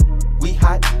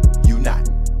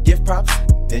props,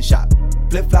 then shop.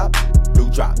 Flip flop, blue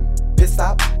drop. Pit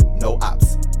stop, no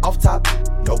ops. Off top,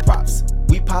 no props.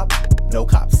 We pop, no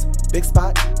cops. Big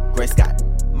spot, gray sky.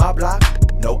 My block,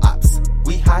 no ops.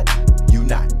 We hot, you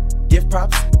not. Gift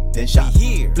props, then shop.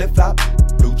 Flip flop,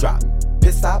 blue drop.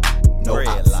 Pit stop, no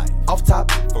ops. Off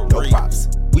top, no props.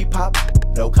 We pop,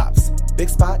 no cops. Big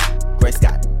spot, gray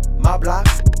sky. My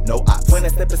blocks, no ops. When I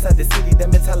step inside the city, the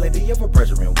mentality of a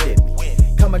brethren with me.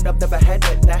 Coming up, never had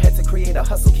that, and I had to create a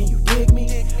hustle. Can you dig me?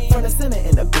 Front and center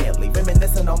in the Bentley,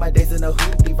 reminiscing on my days in the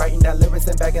hoopty, writing down lyrics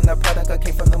and bagging the product. I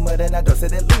came from the mud and I dosed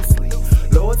it loosely.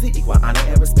 Loyalty equal honor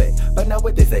and respect, but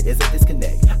nowadays there is a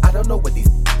disconnect. I don't know what these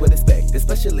would expect,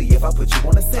 especially if I put you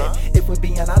on a set. If we're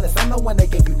being honest, I'm the one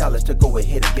that gave you knowledge to go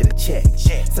ahead and get a check.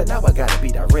 So now I gotta be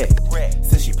direct,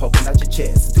 since you poking out your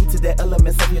chest. Due to the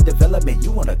elements of your development,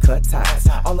 you wanna cut ties.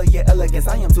 All of your elegance,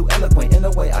 I am too eloquent in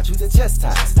the way I choose to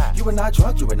chastise. You were not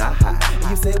drunk, you were not high, and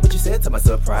you said what you said to my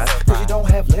surprise. Cause you don't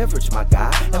have leverage, my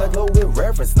guy, and I glow with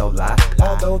reverence, no lie.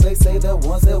 Although they say the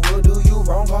ones that will do you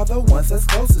wrong are the ones that's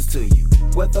closest to you.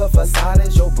 With the facade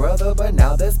is your brother, but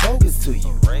now that's bogus to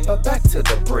you. But back to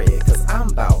the bread, cause I'm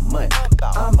about money.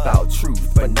 I'm about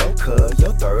truth, but no cuz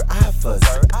your third eye fuzzy.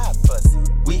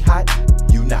 We hot,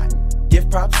 you not. Gift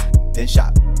props, then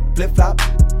shop. Flip flop,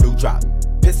 blue drop.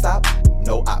 Pit stop,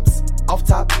 no ops. Off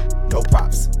top, no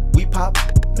props. We pop,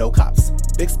 no cops.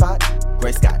 Big spot,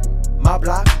 gray sky. My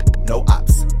block, no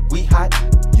ops. We hot,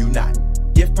 you not.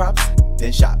 Gift props,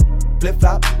 then shop. Flip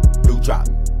flop, blue drop.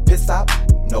 Pit stop,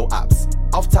 no ops.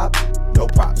 Off top, no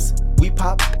props. We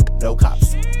pop, no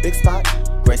cops. Big spot,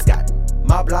 gray sky.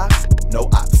 My blocks, no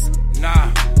ops.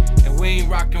 Nah, and we ain't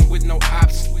rockin' with no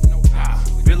ops.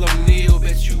 Bill O'Neal,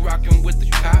 bet you rockin' with the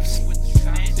cops.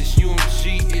 This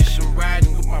UMG ish, I'm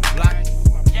riding with my block.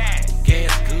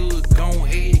 Gas good, gon'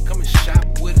 ahead, come and shop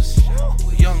with us.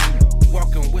 Young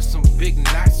walking with some big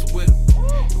knots with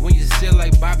them. When you sit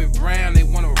like Bobby Brown, they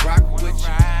wanna rock with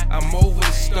you. I'm over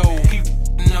the stove, keep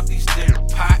up these damn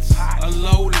pots.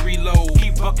 Unload and reload,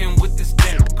 keep bucking with this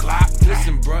damn Glock.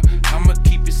 Listen, bruh, I'ma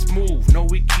keep it smooth. Know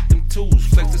we keep them tools.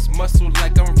 Flex this muscle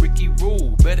like I'm Ricky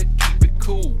Rule. Better keep it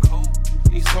cool.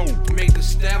 These hoes make the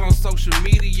stat on social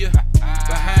media.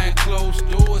 Behind closed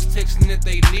doors, texting that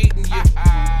they needin'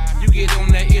 you. You get on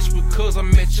that itch because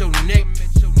I'm at your neck.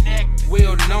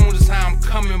 Well known as how I'm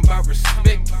coming by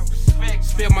respect.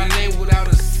 Spell my name without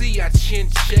a C, I chin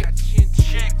check.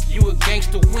 You a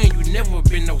gangster when you never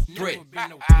been no threat.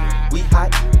 We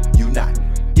hot, you not.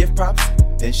 Gift props,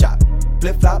 then shop.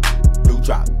 Flip flop, blue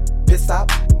drop. Pit stop,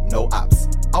 no ops.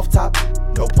 Off top,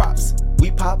 no props.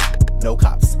 We pop, no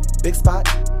cops. Big spot,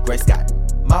 gray sky.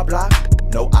 My block,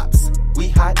 no ops. We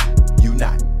hot, you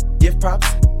not. Gift props,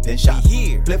 then shop.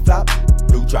 Flip flop,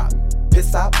 blue drop. Pit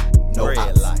stop, no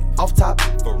ops. Off top,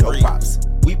 no props.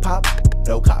 We pop,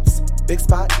 no cops. Big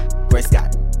spot, gray sky.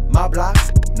 My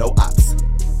blocks, no ops.